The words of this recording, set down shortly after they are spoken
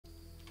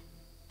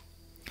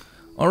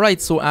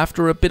Alright, so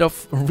after a bit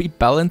of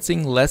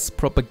rebalancing, less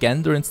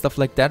propaganda and stuff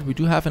like that, we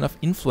do have enough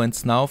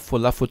influence now for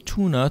La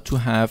Fortuna to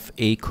have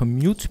a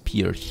commute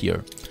pier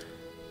here.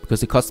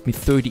 Because it cost me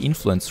 30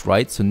 influence,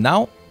 right? So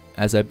now,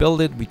 as I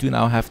build it, we do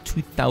now have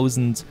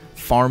 2,000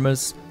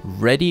 farmers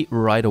ready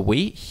right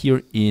away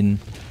here in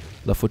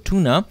La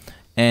Fortuna.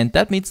 And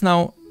that means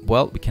now,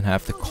 well, we can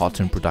have the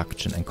cotton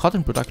production. And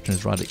cotton production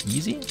is rather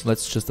easy.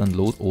 Let's just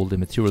unload all the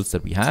materials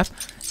that we have.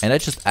 And I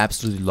just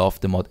absolutely love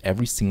the mod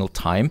every single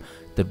time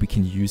that we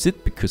can use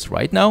it. Because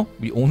right now,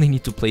 we only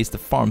need to place the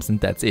farms and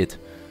that's it.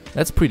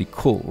 That's pretty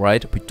cool,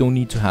 right? We don't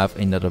need to have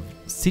another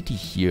city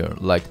here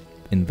like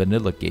in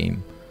vanilla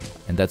game.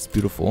 And that's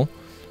beautiful.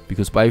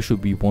 Because why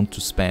should we want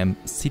to spam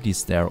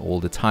cities there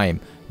all the time?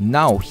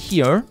 Now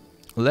here,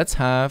 let's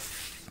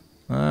have...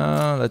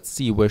 let's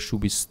see, where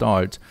should we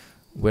start?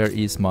 Where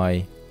is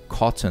my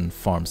cotton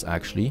farms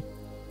actually?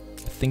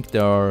 I think they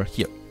are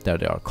here. There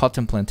they are.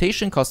 Cotton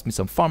plantation, cost me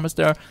some farmers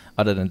there.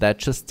 Other than that,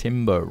 just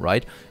timber,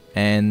 right?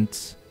 And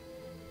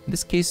in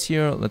this case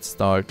here, let's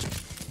start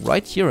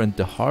right here in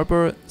the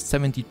harbor.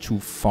 72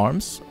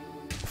 farms,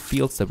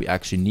 fields that we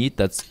actually need.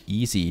 That's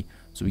easy.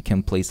 So we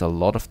can place a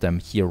lot of them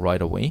here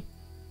right away.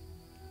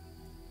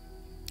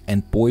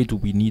 And boy, do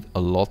we need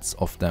a lots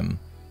of them.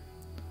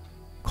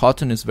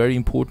 Cotton is very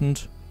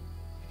important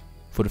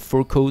for the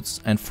fur coats,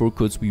 and fur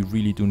coats we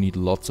really do need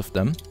lots of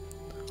them.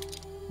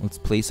 Let's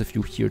place a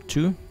few here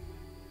too.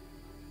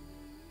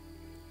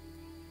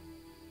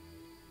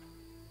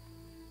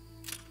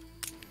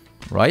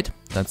 Right,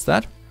 that's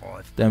that.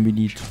 Then we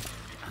need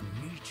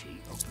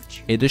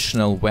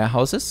additional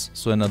warehouses,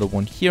 so another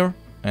one here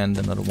and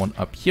another one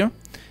up here.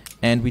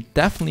 And we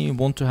definitely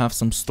want to have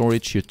some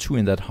storage here too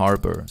in that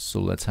harbor. So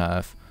let's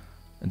have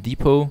a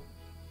depot,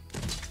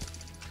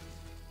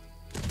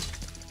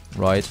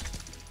 right,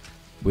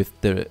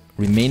 with the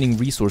remaining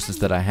resources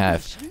that I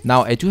have.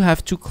 Now I do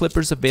have 2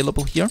 clippers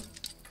available here.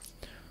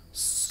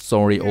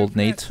 Sorry, old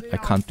Nate, I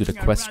can't do the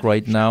quest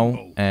right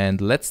now.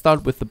 And let's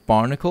start with the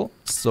barnacle.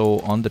 So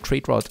on the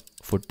trade route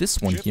for this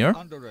one here,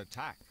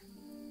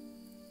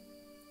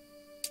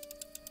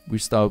 we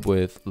start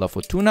with La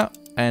Fortuna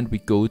and we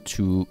go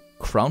to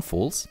Crown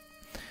Falls.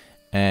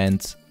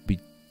 And we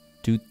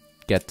do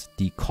get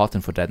the cotton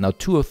for that. Now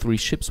 2 or 3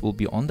 ships will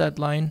be on that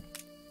line.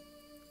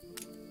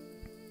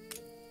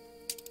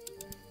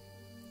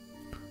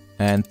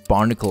 And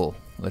Barnacle,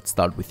 let's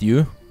start with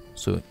you.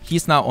 So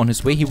he's now on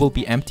his way. He will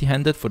be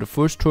empty-handed for the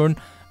first turn.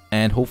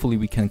 And hopefully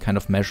we can kind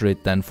of measure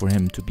it then for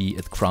him to be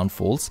at Crown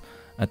Falls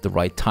at the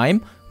right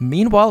time.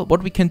 Meanwhile,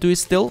 what we can do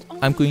is still,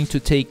 I'm going to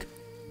take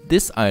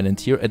this island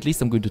here. At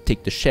least I'm going to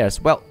take the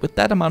shares. Well, with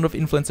that amount of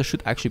influence, I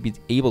should actually be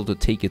able to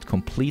take it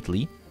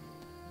completely.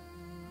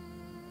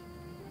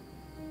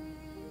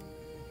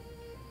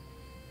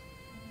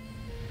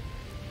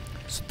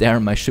 So there,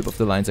 my ship of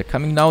the lines are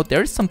coming now.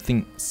 There is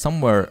something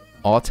somewhere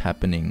odd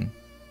happening.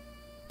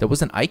 There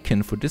was an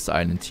icon for this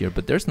island here,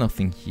 but there's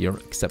nothing here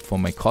except for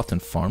my cotton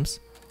farms.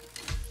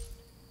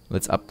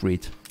 Let's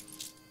upgrade.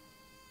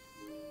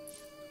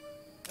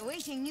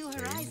 Awaiting new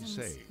horizons.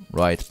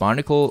 Right,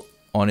 Barnacle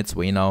on its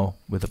way now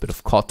with a bit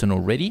of cotton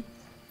already.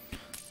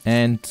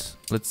 And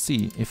let's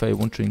see if I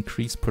want to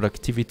increase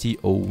productivity.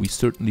 Oh, we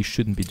certainly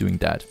shouldn't be doing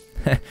that.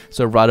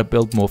 So I'd rather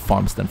build more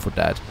farms than for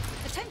that.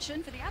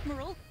 Attention for the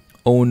Admiral.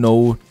 Oh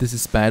no, this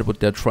is bad what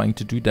they're trying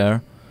to do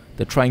there.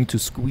 They're trying to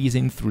squeeze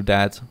in through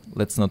that.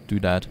 Let's not do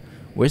that.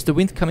 Where's the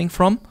wind coming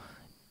from?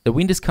 The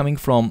wind is coming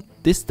from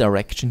this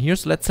direction here.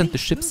 So let's send the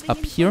ships up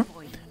here.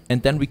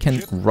 And then we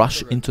can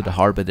rush into the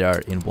harbor there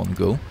in one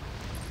go.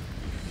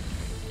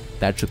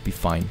 That should be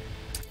fine.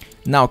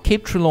 Now,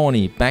 Cape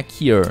Trelawney, back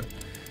here.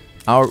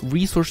 Our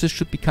resources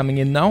should be coming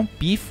in now.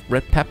 Beef,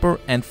 red pepper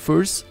and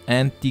furs.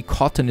 And the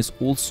cotton is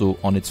also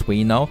on its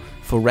way now.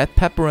 For red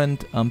pepper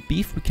and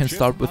beef, we can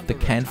start with the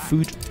canned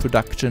food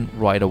production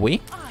right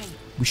away.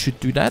 We should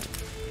do that.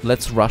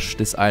 Let's rush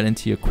this island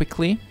here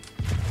quickly.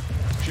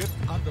 Ship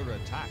under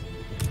attack.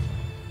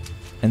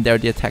 And there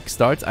the attack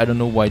starts. I don't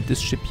know why this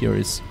ship here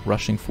is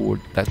rushing forward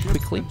that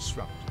quickly.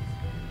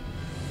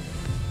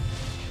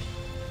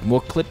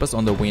 More clippers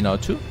on the way now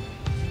too.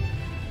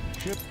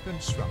 Ship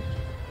construct.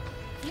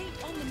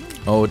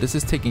 Oh, this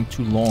is taking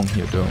too long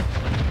here though.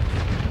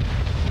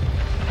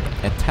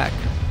 Attack.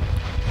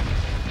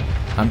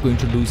 I'm going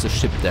to lose a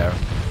ship there.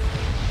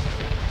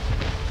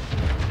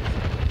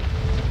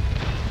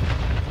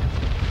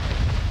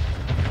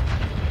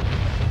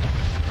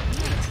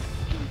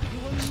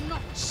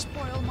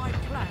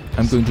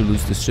 I'm going to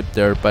lose this ship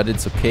there, but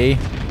it's okay.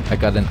 I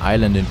got an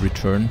island in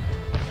return.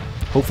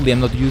 Hopefully I'm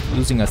not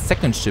losing a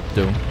second ship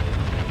though.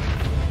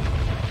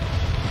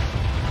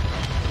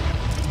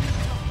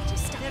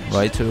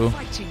 Righto.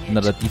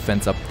 Another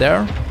defense up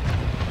there.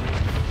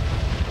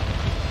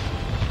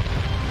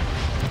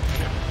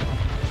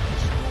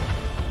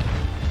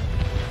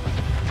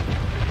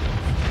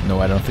 No,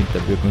 I don't think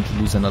that we're going to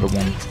lose another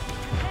one.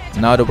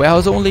 Now the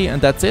warehouse only,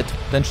 and that's it.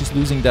 Then she's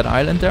losing that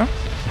island there.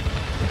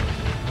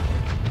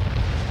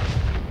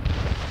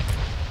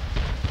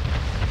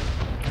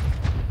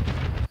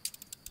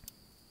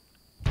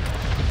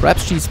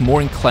 Perhaps she's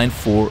more inclined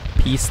for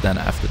peace than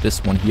after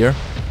this one here.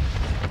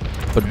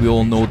 But we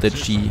all know that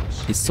she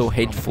is so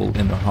hateful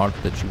in her heart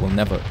that she will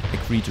never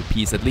agree to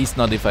peace. At least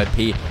not if I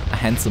pay a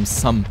handsome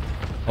sum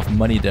of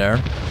money there.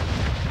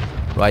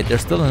 Right,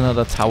 there's still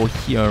another tower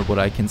here, what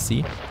I can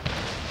see.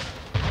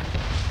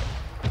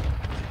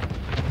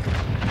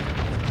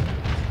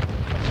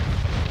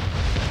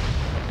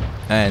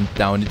 And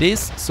down it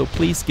is, so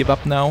please give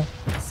up now.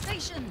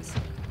 Stations.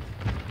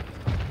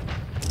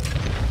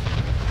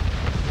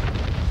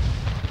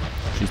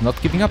 She's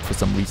not giving up for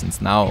some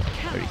reasons now.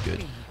 Very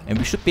good. And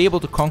we should be able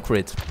to conquer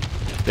it.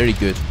 Very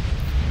good.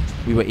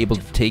 We were able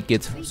to take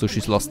it, so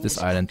she's lost this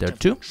island there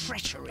too.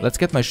 Let's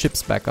get my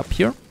ships back up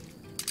here.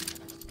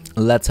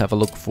 Let's have a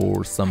look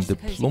for some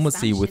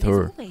diplomacy with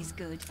her.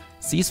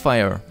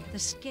 Ceasefire.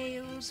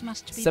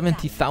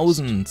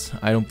 70,000.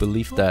 I don't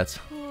believe that.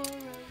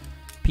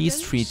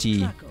 Peace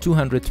treaty.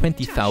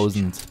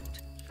 220,000.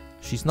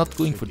 She's not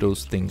going for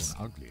those things.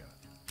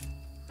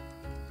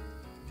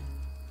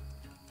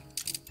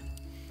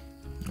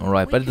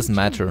 Alright, but it doesn't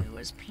matter.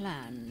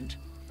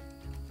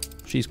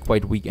 She's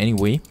quite weak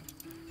anyway.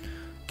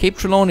 Cape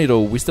Trelawney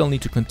though, we still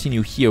need to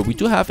continue here. We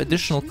do have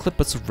additional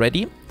clippers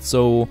ready,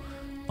 so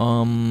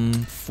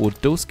for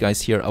those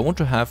guys here, I want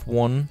to have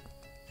one.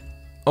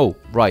 Oh,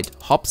 right,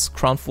 Hops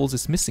Crown Falls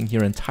is missing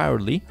here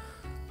entirely.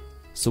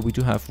 So we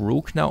do have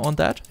Rogue now on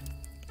that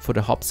for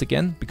the hops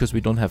again, because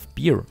we don't have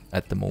beer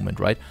at the moment,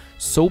 right?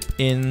 Soap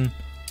in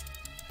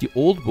the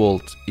old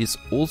world is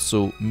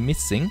also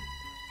missing.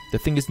 The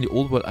thing is, in the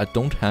old world, I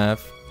don't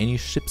have any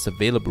ships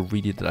available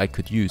really that I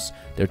could use.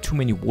 There are too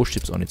many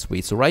warships on its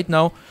way. So right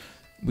now,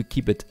 we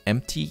keep it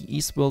empty.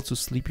 Eastwell to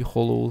Sleepy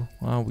Hollow.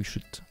 We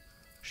should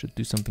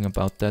do something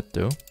about that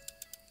though.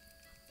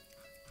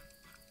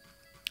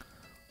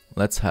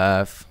 Let's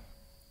have...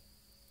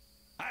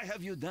 I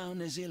have you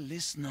down as a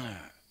listener.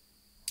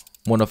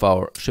 One of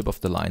our ship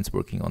of the lines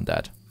working on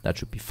that. That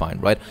should be fine,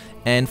 right?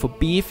 And for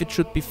beef, it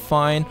should be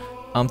fine.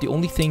 The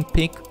only thing,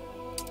 pig,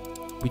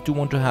 we do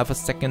want to have a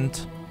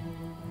second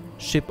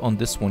ship on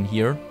this one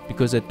here,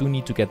 because I do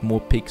need to get more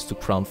pigs to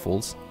Crown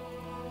Falls.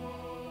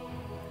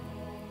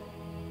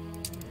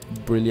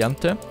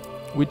 Brillante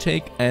we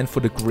take, and for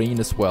the grain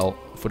as well.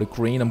 For the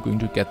grain I'm going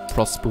to get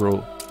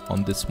Prospero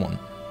on this one.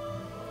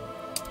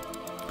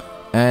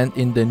 And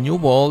in the New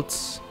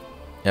Worlds,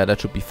 yeah,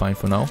 that should be fine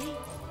for now.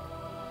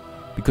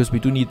 Because we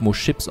do need more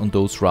ships on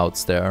those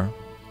routes there.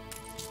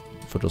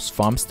 For those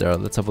farms there,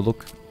 let's have a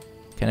look.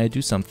 Can I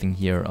do something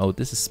here? Oh,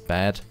 this is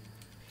bad.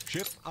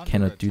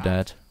 Cannot do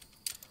that.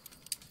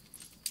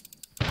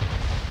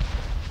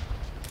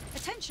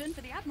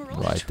 For the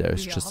Admiral. Right,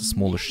 there's just a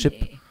smaller ship.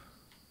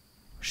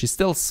 She's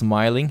still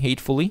smiling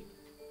hatefully.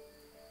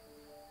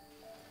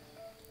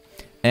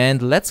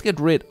 And let's get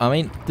rid... I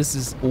mean, this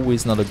is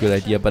always not a good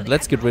idea, but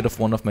let's get rid of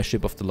one of my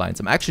ship of the lines.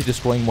 I'm actually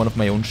destroying one of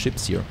my own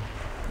ships here.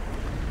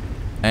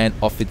 And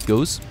off it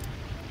goes.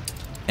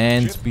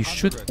 And we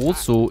should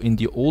also, in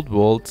the old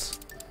world,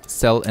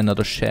 sell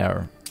another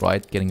share.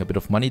 Right, getting a bit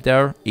of money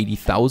there.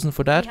 80,000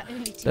 for that.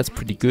 That's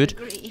pretty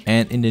good.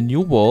 And in the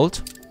new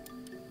world...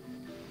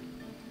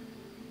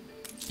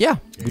 yeah,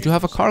 we do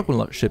have a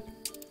cargo ship.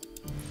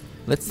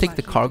 Let's take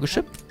the cargo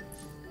ship.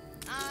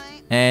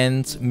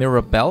 And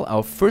Mirabelle,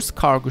 our first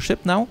cargo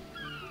ship now.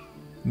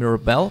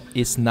 Mirabelle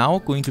is now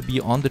going to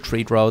be on the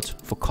trade route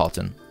for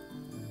cotton.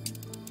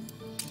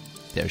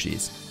 There she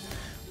is.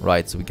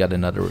 Right, so we got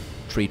another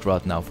trade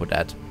route now for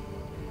that.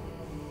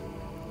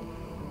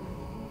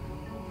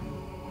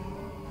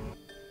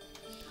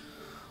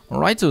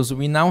 Alright, so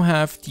we now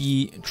have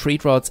the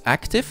trade routes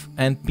active,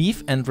 and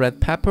beef and red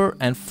pepper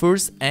and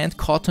furs and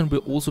cotton will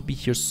also be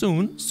here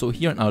soon. So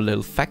here in our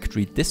little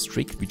factory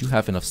district, we do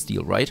have enough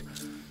steel, right?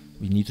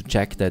 We need to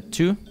check that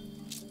too,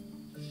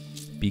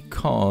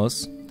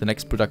 because the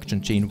next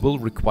production chain will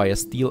require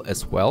steel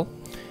as well.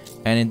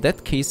 And in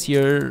that case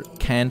here,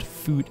 canned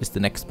food is the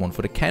next one.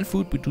 For the canned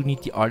food, we do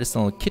need the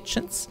artisanal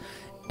kitchens,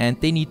 and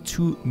they need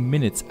 2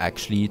 minutes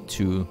actually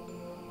to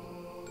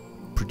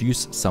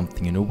produce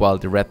something, you know, while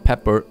the red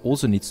pepper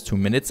also needs 2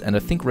 minutes. And I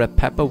think red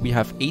pepper we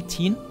have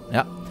 18.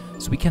 Yeah,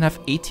 so we can have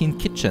 18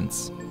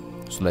 kitchens.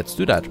 So let's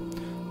do that.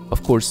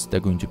 Of course,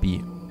 they're going to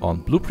be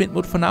on blueprint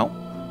mode for now.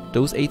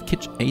 Those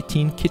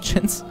 18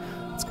 kitchens.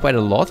 It's quite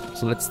a lot.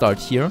 So let's start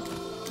here.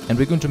 And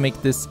we're going to make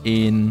this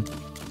in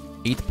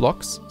 8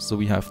 blocks. So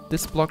we have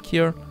this block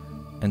here.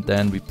 And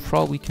then we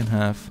probably can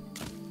have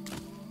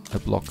a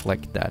block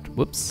like that.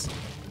 Whoops.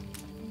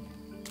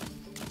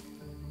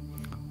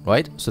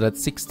 Right, so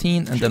that's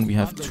 16, and then we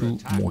have 2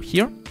 more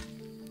here.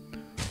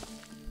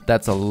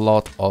 That's a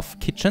lot of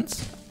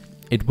kitchens.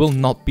 It will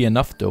not be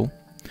enough though.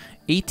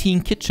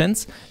 18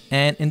 kitchens,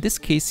 and in this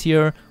case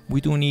here, we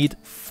do need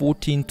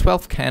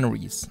 12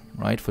 canneries,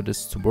 right, for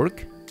this to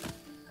work.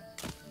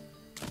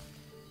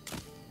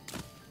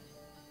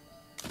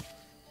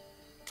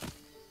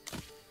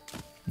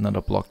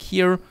 Another block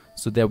here,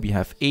 so there we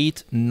have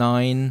 8,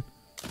 9,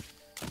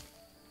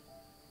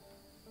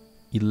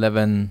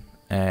 11,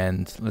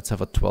 and let's have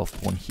a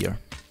 12th one here.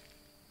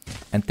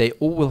 And they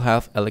all will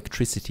have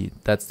electricity.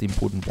 That's the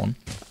important one.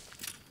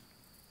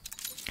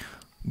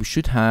 We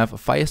should have a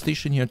fire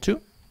station here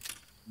too.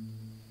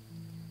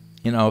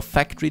 In our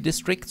factory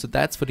district. So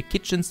that's for the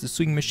kitchens, the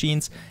sewing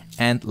machines,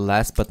 and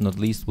last but not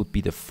least would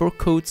be the fur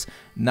coats.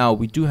 Now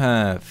we do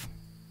have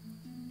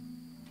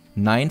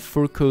 9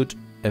 fur coat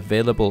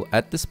available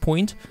at this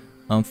point.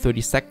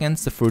 30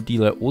 seconds. The fur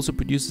dealer also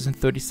produces in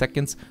 30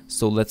 seconds.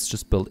 So let's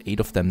just build 8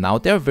 of them now.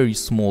 They're very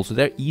small, so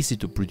they're easy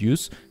to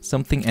produce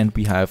something, and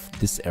we have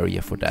this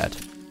area for that.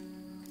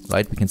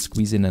 Right, we can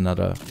squeeze in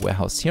another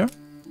warehouse here.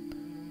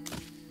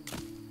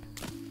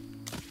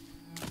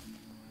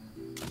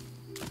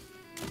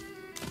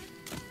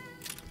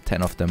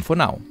 Of them for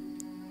now.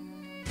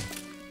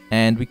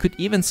 And we could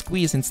even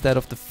squeeze, instead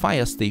of the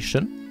fire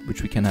station,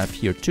 which we can have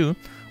here too,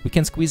 we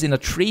can squeeze in a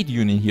trade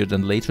union here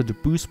then later to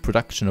boost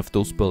production of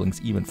those buildings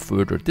even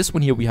further. This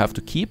one here we have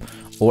to keep,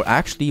 or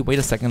actually, wait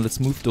a second, let's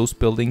move those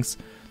buildings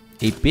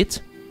a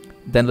bit.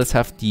 Then let's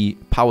have the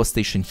power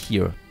station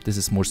here. This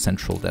is more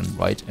central then,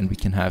 right? And we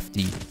can have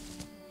the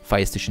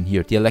fire station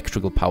here, the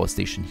electrical power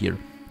station here.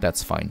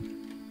 That's fine.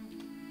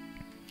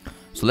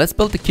 So let's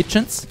build the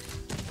kitchens.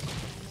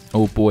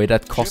 Oh boy,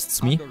 that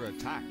costs me.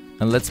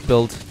 And let's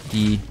build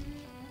the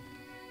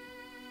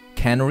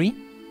cannery.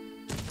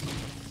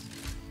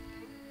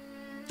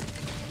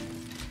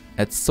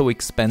 That's so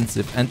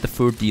expensive. And the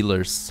fur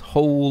dealers.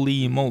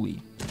 Holy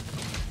moly.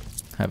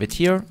 Have it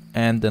here.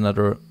 And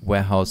another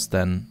warehouse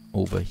then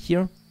over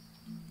here.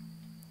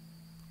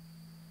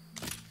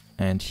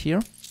 And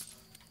here.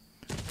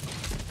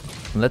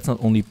 And let's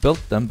not only build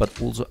them, but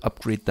also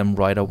upgrade them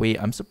right away.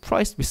 I'm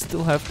surprised we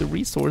still have the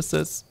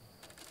resources.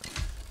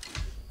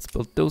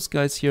 Build those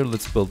guys here.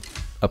 Let's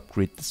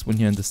upgrade this one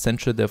here in the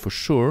center there for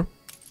sure.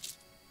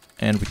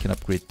 And we can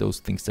upgrade those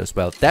things there as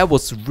well. That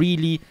was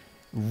really,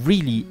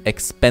 really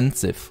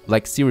expensive.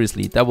 Like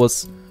seriously, that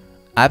was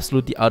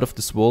absolutely out of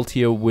this world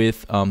here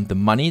with the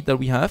money that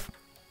we have.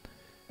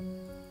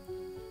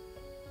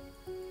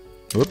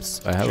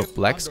 Oops, I have a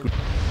black screen.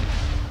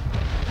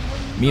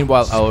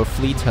 Meanwhile, our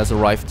fleet has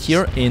arrived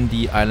here in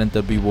the island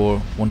that we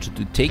wanted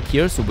to take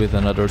here. So with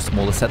another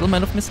smaller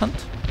settlement of Miss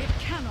Hunt.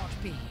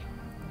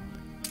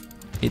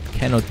 It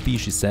cannot be,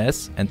 she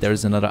says. And there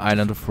is another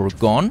island of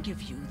Forgone.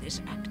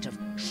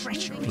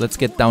 Let's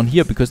get down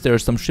here, because there are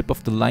some ship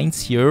of the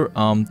lines here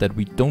that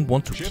we don't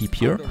want to keep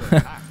here.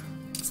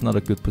 It's not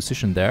a good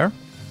position there.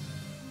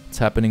 What's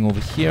happening over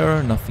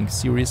here? Nothing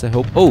serious, I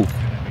hope. Oh!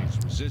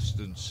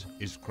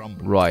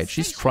 Right,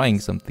 she's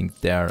trying something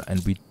there.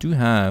 And we do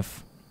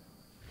have...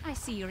 I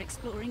see you're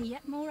exploring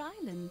yet more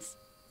islands.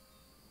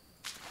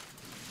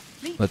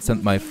 Let's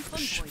send my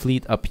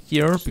fleet up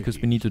here, because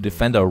we need to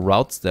defend our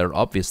routes there,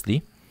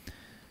 obviously.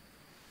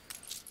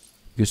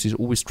 Because she's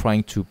always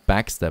trying to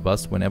backstab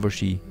us whenever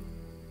she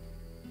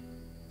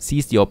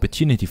sees the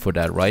opportunity for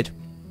that, right?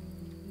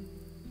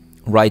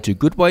 Right,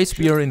 good-wise,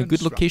 we are in a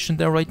good location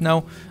there right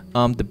now.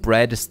 The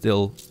bread is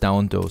still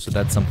down though, so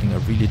that's something I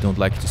really don't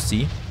like to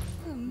see.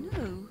 Oh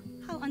no,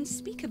 how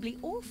unspeakably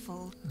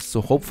awful. So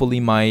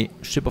hopefully my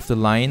ship of the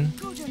line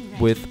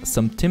with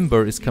some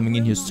timber is coming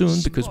in here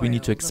soon, because we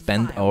need to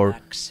expand our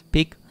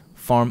pig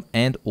farm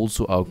and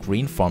also our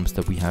grain farms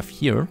that we have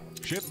here.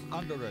 Ship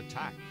under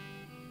attack.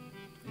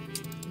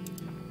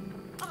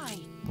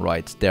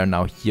 Right, they're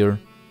now here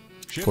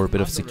for a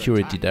bit of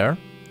security there.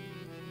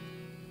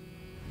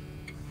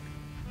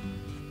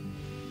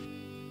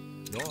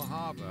 Your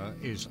harbor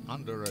is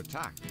under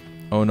attack.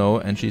 Oh no,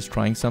 and she's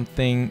trying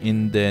something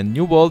in the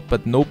New World,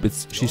 but nope,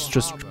 she's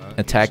just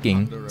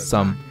attacking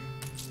some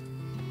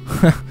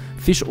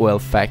fish oil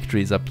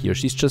factories up here.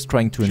 She's just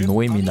trying to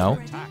annoy me now.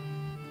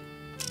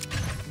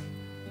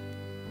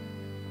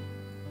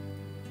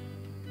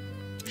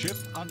 Ship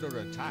under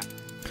attack.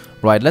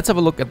 Right, let's have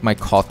a look at my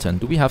cotton.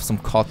 Do we have some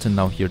cotton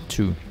now here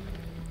too?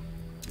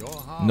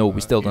 No, we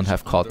still don't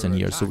have cotton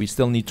here, so we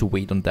still need to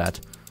wait on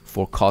that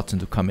for cotton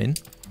to come in.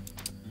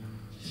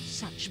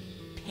 Such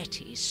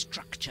petty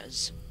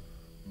structures.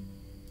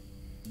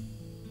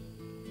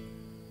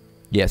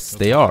 Yes,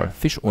 they are.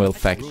 Fish oil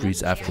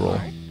factories after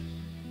all.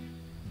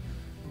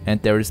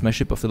 And there is my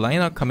ship of the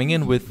line coming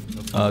in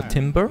with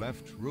timber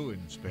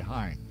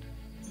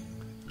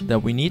that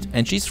we need.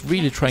 And she's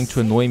really trying to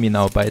annoy me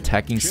now by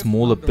attacking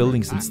smaller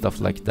buildings and stuff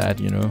like that,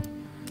 you know.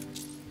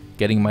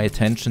 Getting my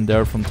attention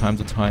there from time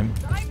to time.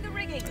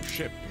 A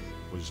ship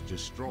was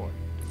destroyed.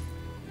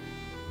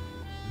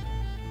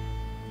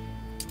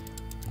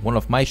 One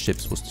of my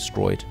ships was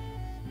destroyed.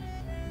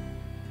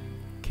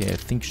 Okay, I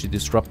think she's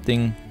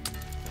disrupting.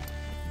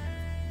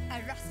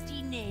 A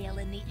rusty nail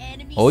in the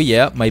enemy. Oh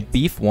yeah, my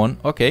beef one.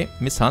 Okay,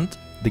 Miss Hunt,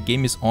 the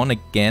game is on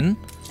again.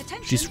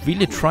 She's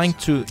really trying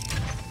to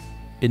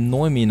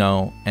annoy me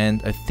now,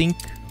 and I think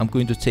I'm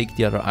going to take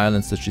the other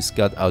islands that she's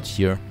got out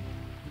here.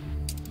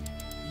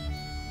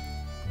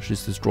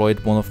 She's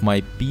destroyed one of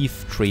my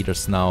beef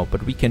traders now,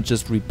 but we can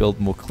just rebuild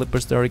more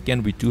clippers there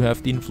again. We do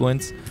have the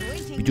influence.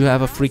 We do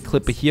have a free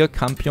clipper here,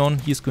 Campion.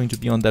 He's going to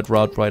be on that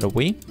route right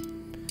away.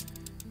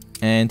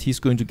 And he's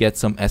going to get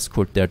some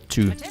escort there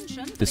too.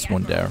 This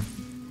one there.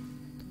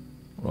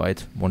 Right,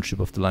 one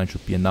ship of the line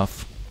should be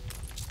enough.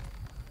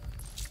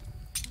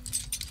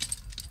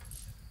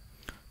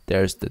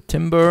 There's the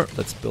timber.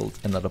 Let's build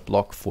another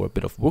block for a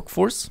bit of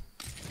workforce.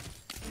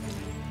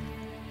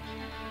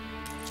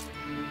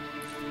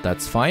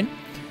 That's fine.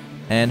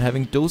 And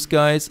having those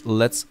guys,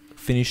 let's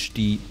finish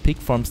the pig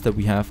farms that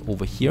we have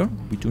over here.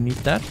 We do need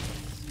that.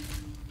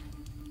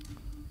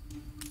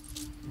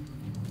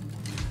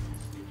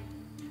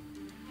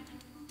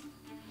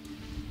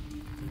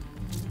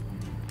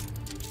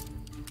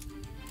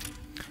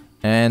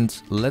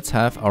 And let's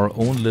have our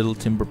own little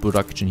timber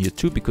production here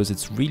too, because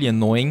it's really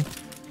annoying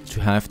to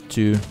have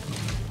to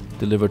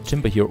deliver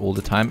timber here all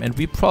the time, and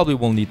we probably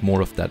will need more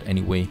of that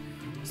anyway.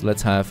 So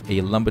let's have a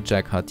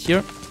lumberjack hut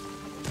here,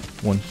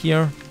 one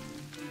here.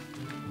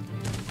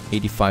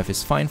 85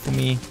 is fine for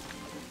me.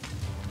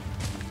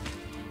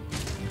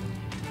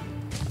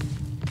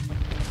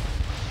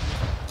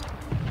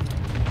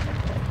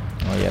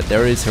 Oh yeah,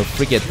 there is her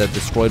frigate that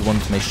destroyed one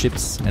of my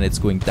ships, and it's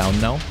going down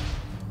now.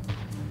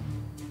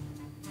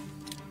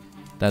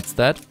 That's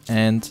that.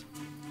 And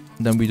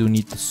then we do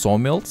need the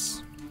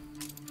sawmills.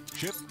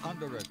 Ship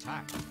under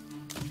attack.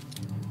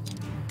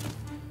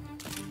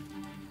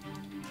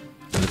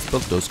 And let's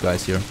build those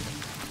guys here.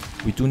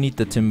 We do need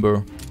the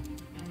timber.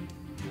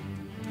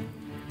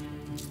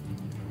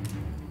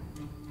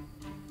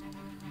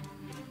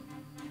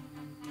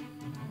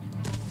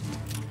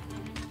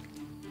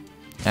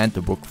 And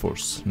the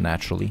workforce,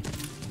 naturally.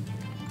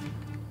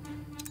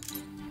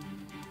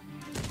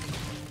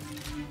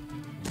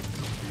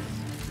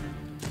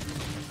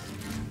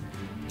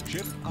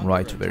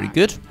 Right, very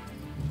good.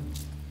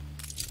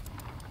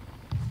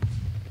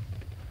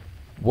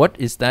 What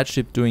is that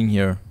ship doing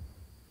here?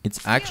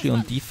 It's actually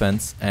on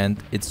defense, and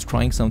it's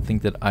trying something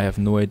that I have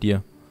no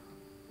idea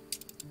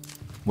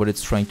what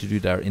it's trying to do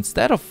there.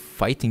 Instead of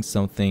fighting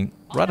something,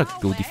 rather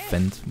go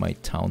defend my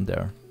town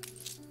there.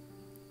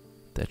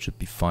 That should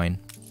be fine.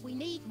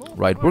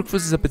 Right,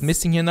 workforce is a bit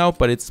missing here now,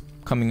 but it's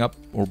coming up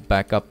or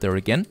back up there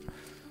again.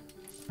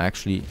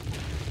 Actually,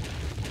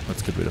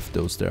 let's get rid of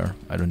those there.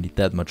 I don't need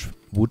that much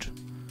wood.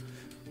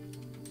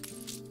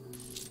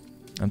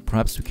 And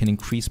perhaps we can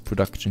increase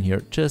production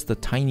here just a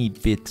tiny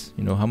bit.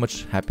 You know, how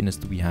much happiness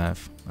do we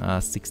have?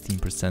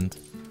 16%.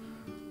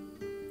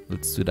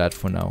 Let's do that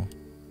for now.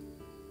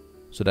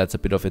 So that's a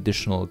bit of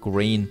additional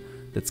grain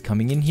that's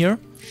coming in here.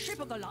 Ship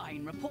of the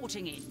line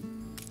reporting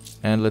in.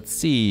 And let's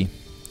see.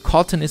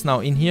 Cotton is now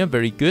in here.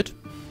 Very good.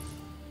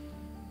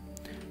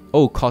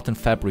 Oh, cotton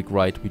fabric,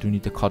 right. We do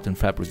need the cotton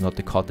fabric, not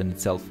the cotton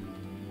itself.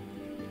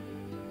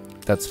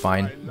 That's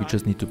fine. We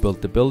just need to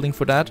build the building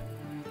for that.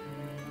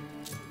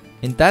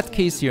 In that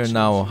case here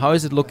now, how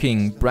is it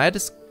looking? Bread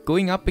is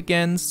going up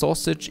again.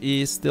 Sausage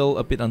is still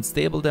a bit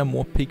unstable there.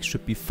 More pigs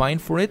should be fine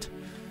for it.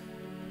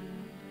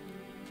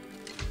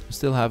 We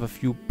still have a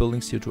few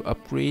buildings here to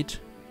upgrade.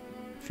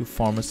 A few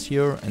farmers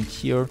here and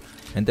here.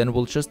 And then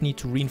we'll just need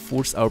to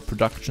reinforce our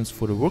productions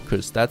for the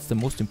workers. That's the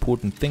most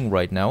important thing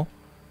right now.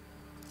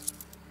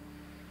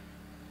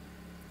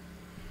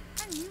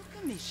 A new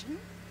commission?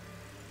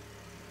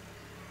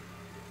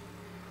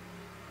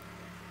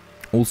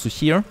 Also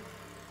here.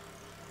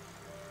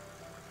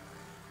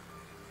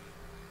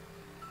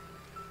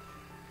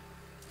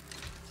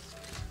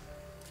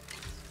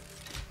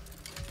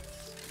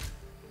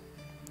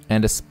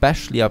 And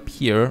especially up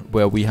here,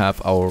 where we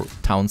have our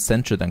town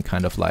center, then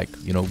kind of like,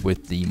 you know,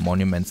 with the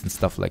monuments and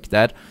stuff like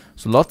that.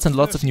 So lots and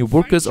lots of new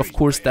workers. Of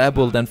course, that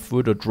will then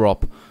further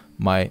drop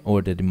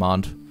the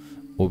demand,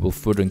 or will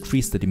further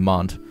increase the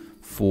demand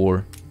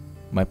for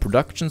my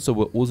production. So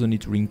we'll also need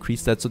to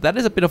increase that. So that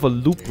is a bit of a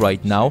loop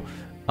right now.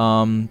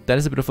 That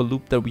is a bit of a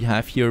loop that we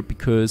have here,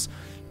 because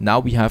now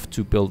we have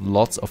to build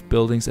lots of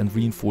buildings and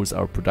reinforce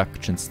our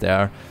productions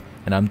there.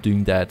 And I'm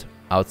doing that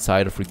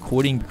outside of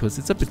recording because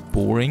it's a bit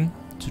boring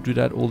to do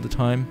that all the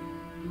time.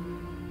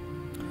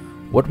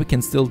 What we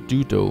can still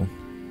do though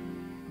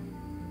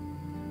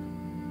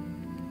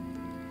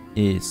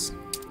is,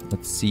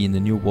 let's see, in the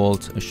new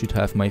world I should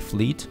have my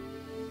fleet.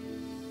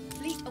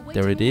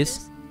 There it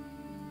is.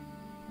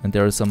 And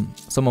there are some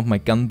of my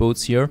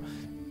gunboats here,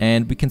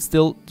 and we can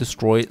still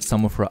destroy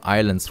some of her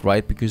islands,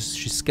 right? Because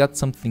she's got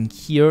something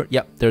here.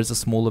 Yeah, there's a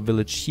smaller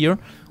village here.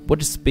 What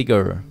is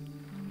bigger?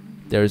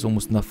 There is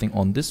almost nothing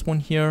on this one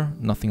here,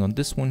 nothing on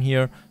this one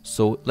here.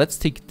 So let's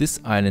take this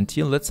island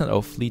here. Let's send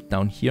our fleet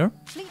down here.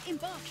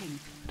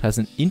 It has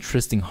an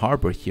interesting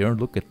harbor here.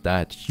 Look at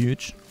that,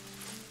 huge.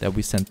 There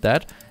we sent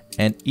that.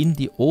 And in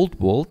the old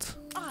world,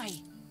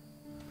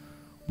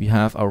 we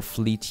have our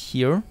fleet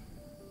here.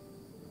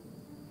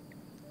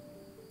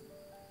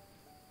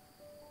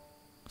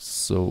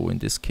 So in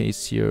this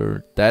case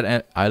here,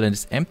 that island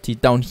is empty.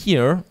 Down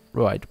here,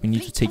 right, we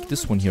need to take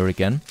this one here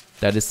again.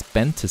 That is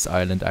Bentis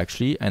Island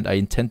actually, and I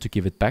intend to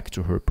give it back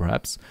to her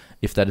perhaps,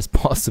 if that is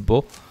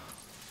possible.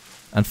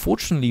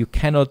 Unfortunately, you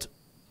cannot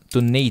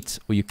donate,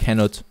 or you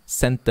cannot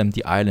send them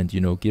the island, you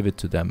know, give it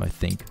to them, I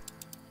think.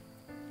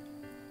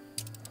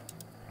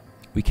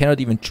 We cannot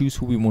even choose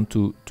who we want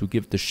to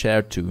give the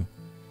share to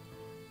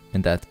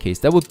in that case.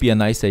 That would be a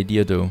nice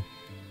idea though,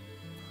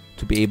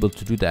 to be able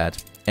to do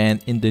that.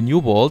 And in the new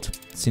world,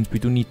 since we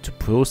do need to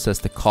process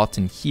the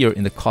cotton here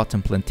in the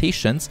cotton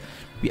plantations,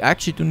 we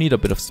actually do need a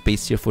bit of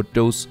space here for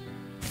those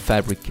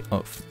fabric,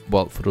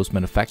 well, for those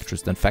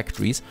manufacturers than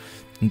factories.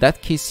 In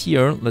that case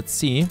here, let's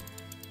see,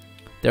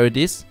 there it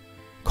is.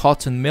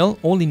 Cotton mill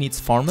only needs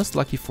farmers,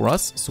 lucky for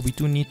us, so we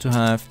do need to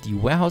have the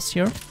warehouse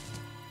here.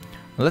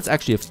 Now let's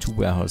actually have 2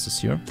 warehouses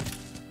here.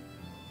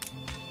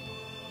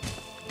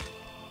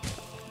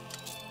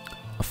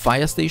 A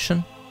fire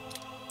station.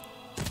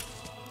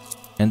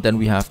 And then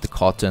we have the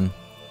cotton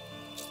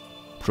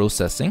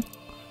processing.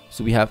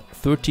 So we have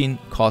 13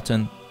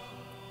 cotton,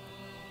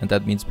 and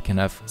that means we can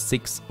have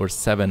 6 or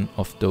 7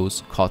 of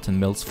those cotton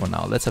mills for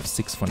now. Let's have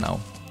 6 for now.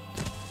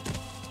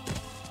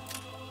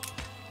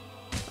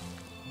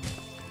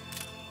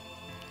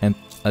 And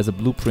as a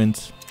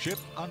blueprint, Ship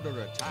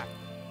under attack.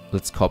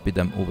 let's copy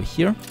them over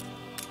here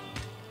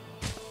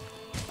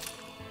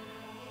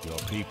Your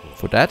people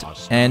for that. are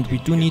And we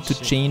starting do to need to get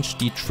sick. change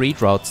the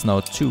trade routes now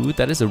too.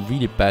 That is a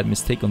really bad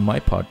mistake on my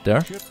part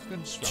there. Ship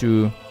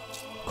construction. To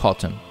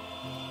cotton.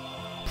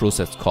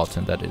 Processed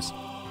cotton, that is.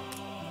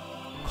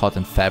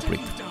 Cotton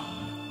fabric.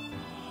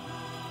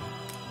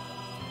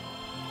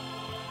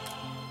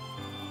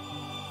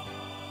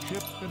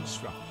 Ship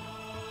constructed.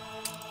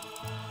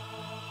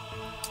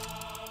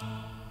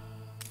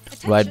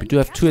 Right, we do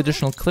have 2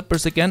 additional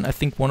clippers again. I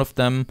think one of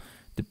them,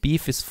 the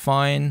beef is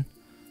fine.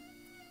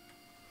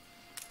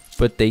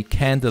 But they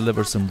can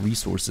deliver some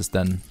resources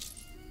then.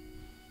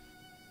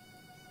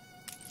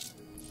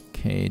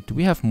 Okay, do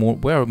we have more?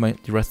 Where are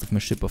the rest of my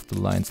ship of the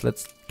lines?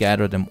 Let's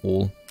gather them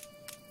all.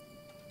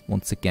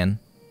 Once again.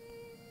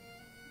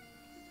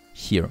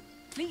 Here.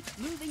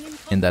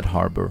 In that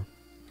harbor.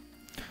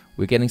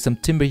 We're getting some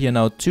timber here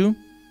now too.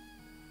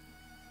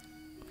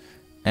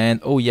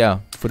 And oh yeah,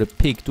 for the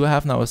pig, do I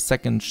have now a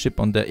second ship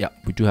on the... Yeah,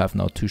 we do have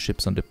now 2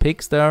 ships on the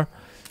pigs there.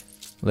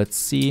 Let's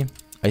see.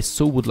 I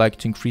so would like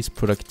to increase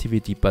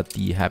productivity, but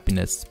the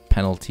happiness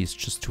penalty is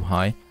just too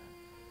high.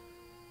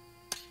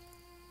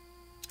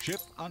 Ship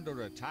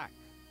under attack.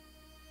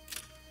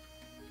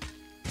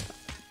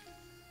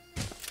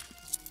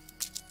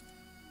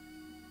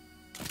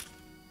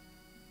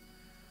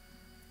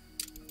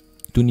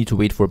 Do need to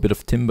wait for a bit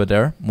of timber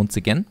there, once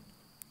again.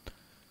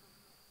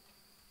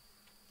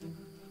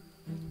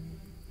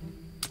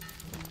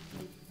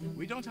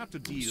 We don't have to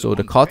deal So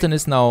the on cotton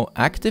is now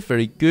active,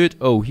 very good.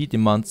 Oh, he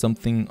demands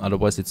something,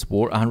 otherwise it's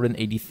war.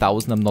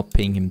 180,000, I'm not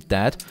paying him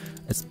that.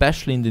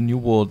 Especially in the new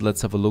world,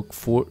 let's have a look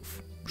for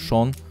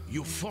Sean.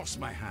 You force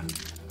my hand.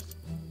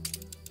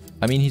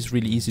 I mean, he's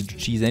really easy to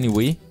cheese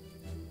anyway.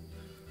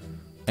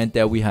 And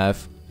there we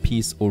have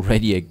peace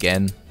already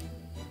again.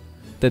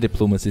 The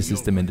diplomacy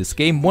system in this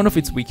game. One of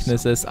its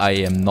weaknesses, I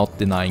am not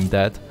denying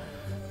that.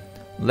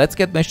 Let's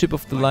get my ship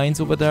of the lines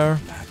over there.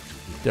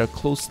 They're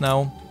close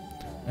now.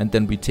 And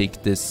then we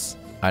take this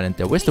island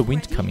there. Where's the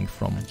wind coming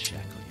from?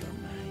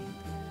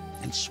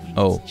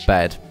 Oh,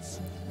 bad.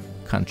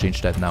 Can't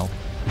change that now.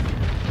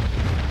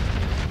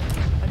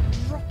 A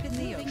drop in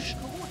the ocean.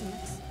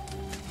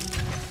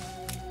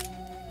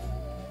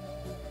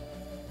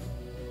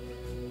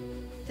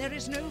 There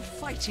is no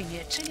fighting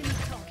it. Enemy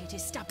target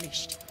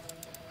established.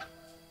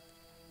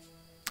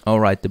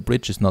 Alright, the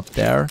bridge is not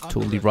there.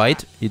 Totally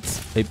right.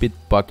 It's a bit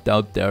bugged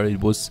out there.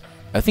 It was...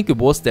 I think it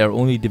was there,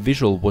 only the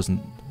visual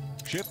wasn't.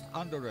 Ship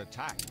under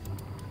attack.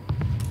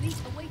 Fleet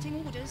awaiting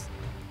orders.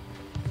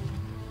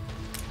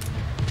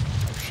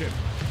 A ship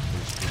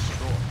is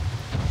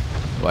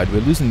destroyed. Right,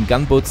 we're losing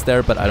gunboats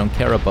there, but I don't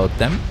care about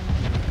them.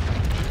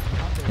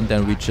 And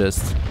then we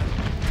just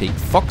take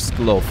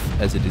Foxglove,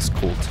 as it is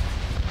called.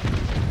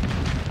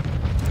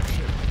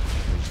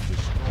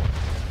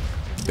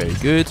 Very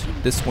good.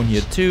 This one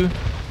here too.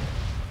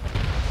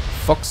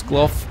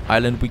 Foxglove,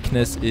 island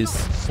weakness is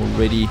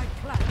already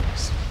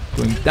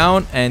going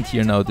down, and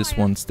here now this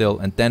one still.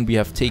 And then we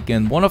have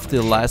taken one of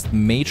the last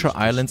major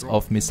islands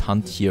of Miss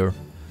Hunt here.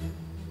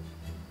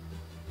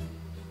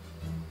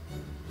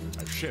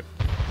 A ship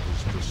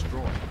is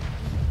destroyed.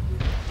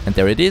 And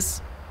there it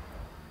is.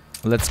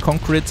 Let's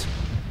conquer it.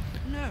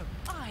 No,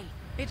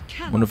 it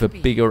cannot One of the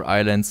be. bigger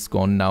islands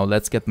gone now.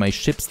 Let's get my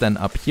ships then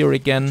up here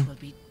again. It will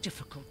be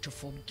difficult to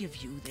forgive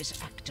you this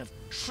act of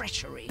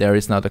treachery. There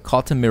is now the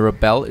Cotton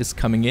Mirabelle is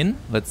coming in.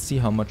 Let's see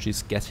how much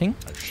he's getting.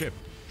 A ship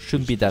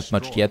Shouldn't be is that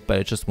much destroyed. yet, but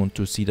I just want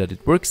to see that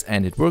it works,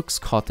 and it works.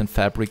 Cotton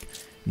fabric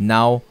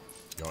now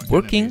Your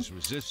working. enemy's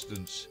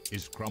resistance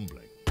is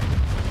crumbling.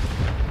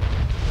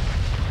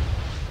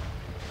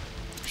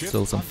 Ship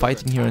Still some under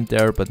fighting here and attack.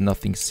 there, but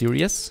nothing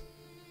serious.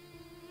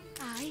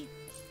 Aye.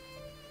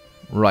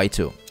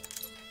 Righto.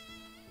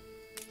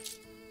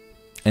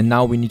 And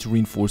now we need to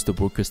reinforce the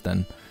workers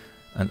then.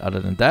 And other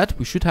than that,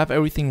 we should have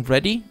everything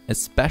ready,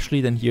 especially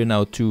then here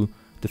now too,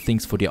 the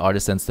things for the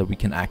artisans that we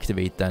can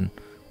activate then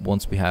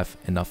once we have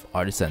enough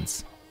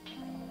artisans.